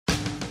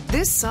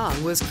This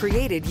song was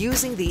created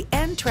using the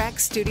N-Track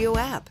Studio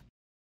app.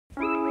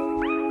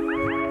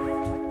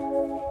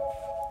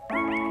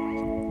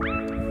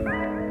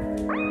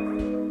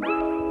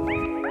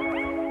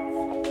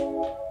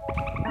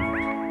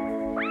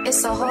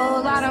 It's a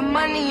whole lot of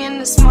money in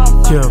this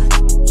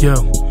motherfucker. Yo,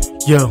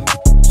 yo,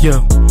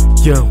 yo,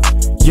 yo,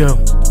 yo,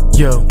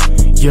 yo,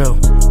 yo,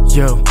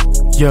 yo,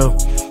 yo,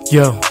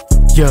 yo,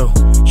 yo.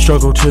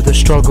 Struggle to the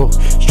struggle,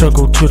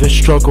 struggle to the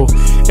struggle.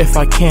 If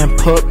I can't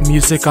put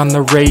music on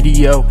the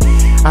radio,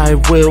 I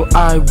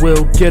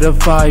will get a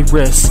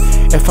virus.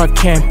 If I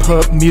can't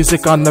put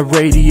music on the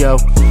radio,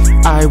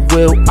 I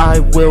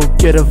will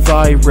get a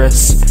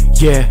virus.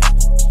 Yeah,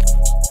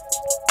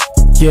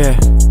 yeah.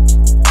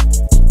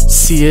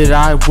 See it,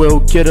 I will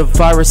get a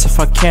virus if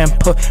I can't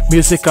put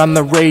music on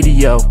the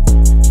radio.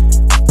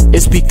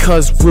 It's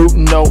because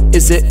Routenote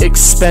is an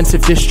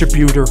expensive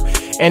distributor,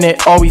 and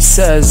it always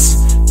says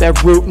that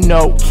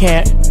Routenote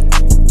can't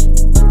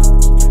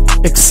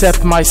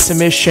accept my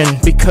submission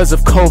because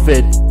of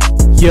COVID.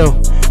 Yo,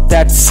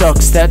 that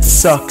sucks, that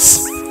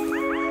sucks.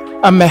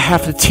 I'ma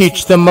have to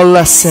teach them a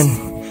lesson.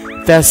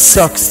 That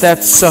sucks,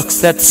 that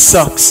sucks, that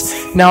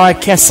sucks. Now I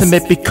can't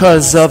submit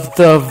because of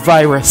the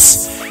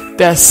virus.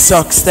 That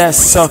sucks, that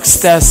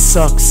sucks, that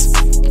sucks.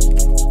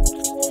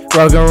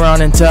 Rogan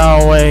around in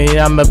town, wait,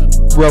 I'm a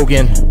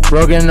Rogan.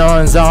 Rogan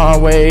on his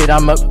own, wait,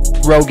 I'm a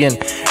Rogan.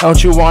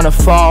 Don't you wanna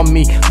follow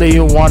me? They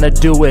wanna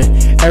do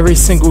it. Every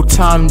single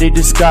time they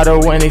just gotta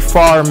when they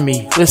farm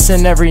me.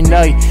 Listen every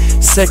night,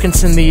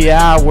 seconds in the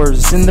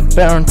hours, in the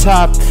bed on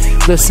top.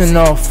 Listen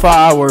all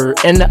 4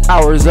 in the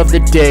hours of the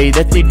day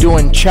that they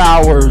doing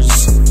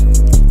showers.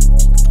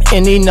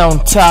 And they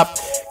on top.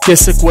 Get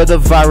sick with a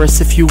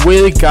virus if you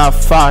really got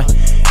fired,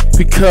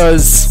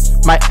 because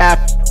my app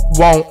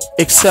won't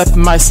accept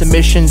my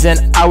submissions,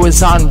 and I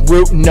was on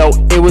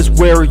Routenote. It was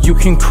where you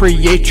can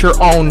create your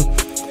own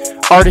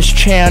artist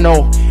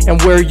channel,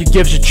 and where you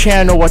give your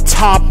channel a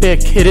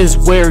topic. It is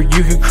where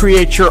you can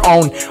create your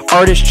own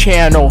artist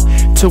channel,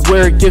 to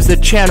where it gives the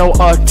channel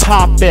a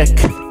topic.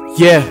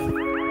 Yeah.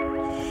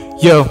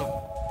 Yo.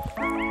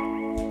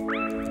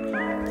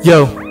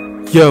 Yo.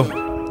 Yo.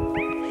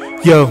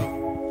 Yo.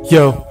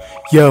 Yo.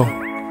 Yo,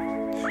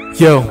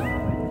 yo.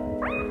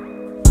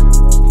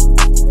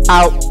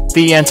 Out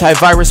the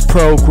antivirus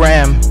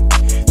program.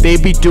 They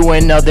be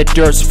doing other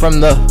dirts from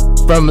the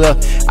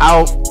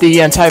out the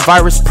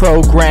antivirus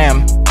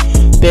program.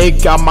 They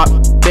got my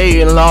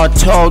long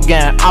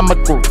token. I'm a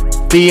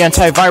the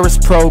antivirus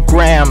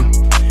program.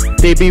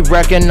 They be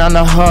wrecking on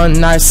the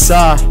hun. I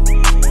saw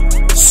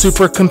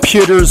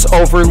supercomputers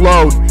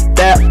overload.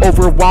 That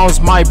overwhelms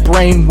my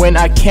brain when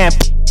I can't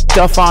put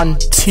stuff on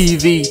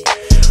TV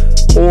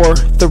or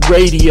the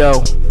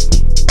radio.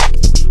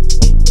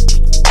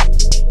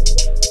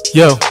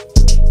 Yo,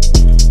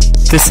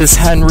 this is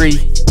Henry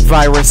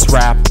Virus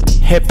Rap,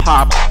 hip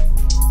hop